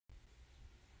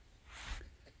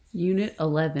Unit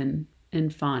 11 in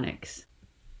Phonics.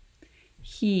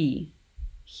 He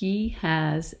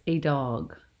has a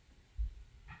dog.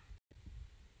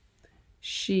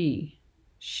 She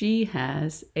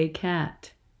has a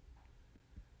cat.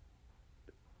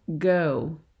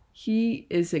 Go, he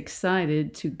is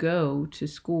excited to go to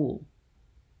school.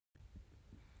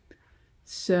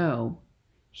 So,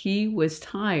 he was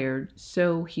tired,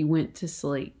 so he went to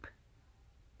sleep.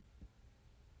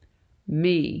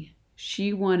 Me,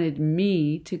 she wanted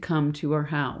me to come to her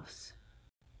house.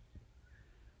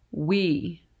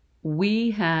 We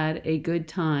had a good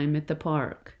time at the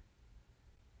park.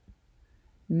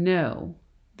 No,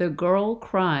 the girl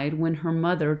cried when her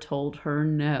mother told her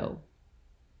no.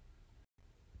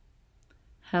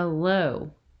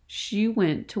 Hello, she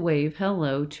went to wave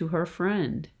hello to her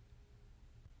friend.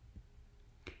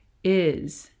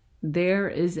 There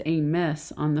is a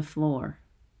mess on the floor.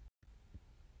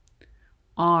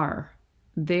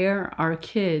 There are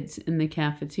kids in the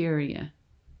cafeteria.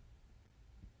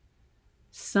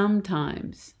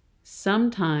 Sometimes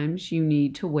you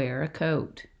need to wear a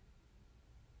coat.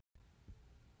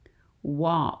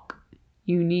 Walk,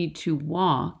 you need to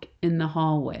walk in the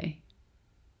hallway.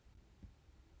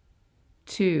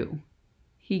 2,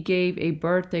 he gave a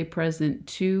birthday present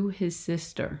to his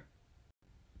sister.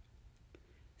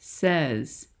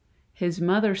 Says, his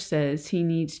mother says he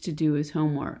needs to do his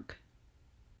homework.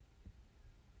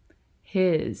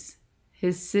 His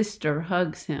sister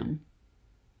hugs him.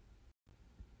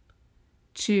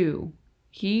 2,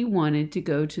 he wanted to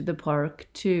go to the park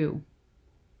too.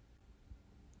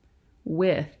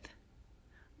 With,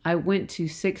 I went to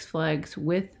Six Flags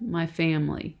with my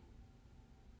family.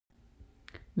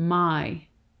 My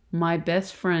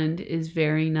best friend is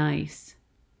very nice.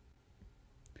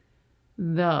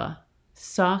 The,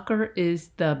 soccer is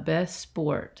the best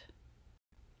sport.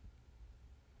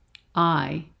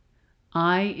 I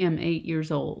am 8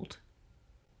 years old.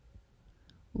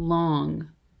 Long,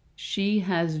 she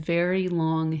has very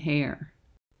long hair.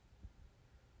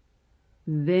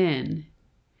 Then,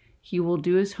 he will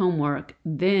do his homework,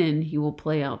 then he will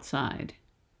play outside.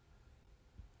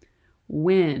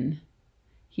 When,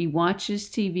 he watches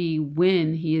TV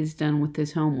when he is done with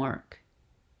his homework.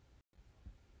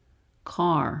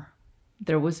 Car,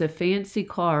 there was a fancy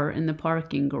car in the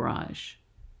parking garage.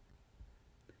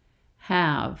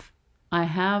 Have, I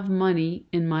have money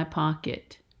in my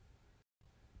pocket.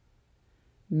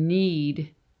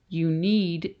 Need, you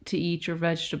need to eat your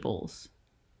vegetables.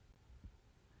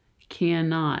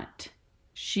 Cannot,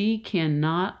 she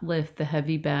cannot lift the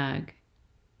heavy bag.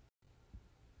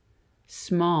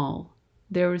 Small,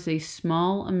 there is a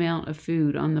small amount of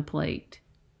food on the plate.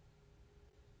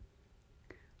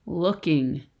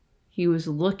 Looking, he was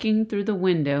looking through the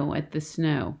window at the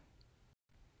snow.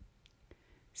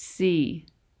 See,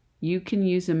 you can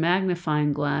use a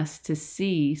magnifying glass to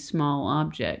see small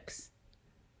objects.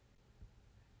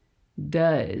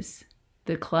 Does,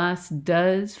 the class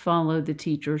does follow the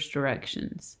teacher's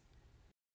directions.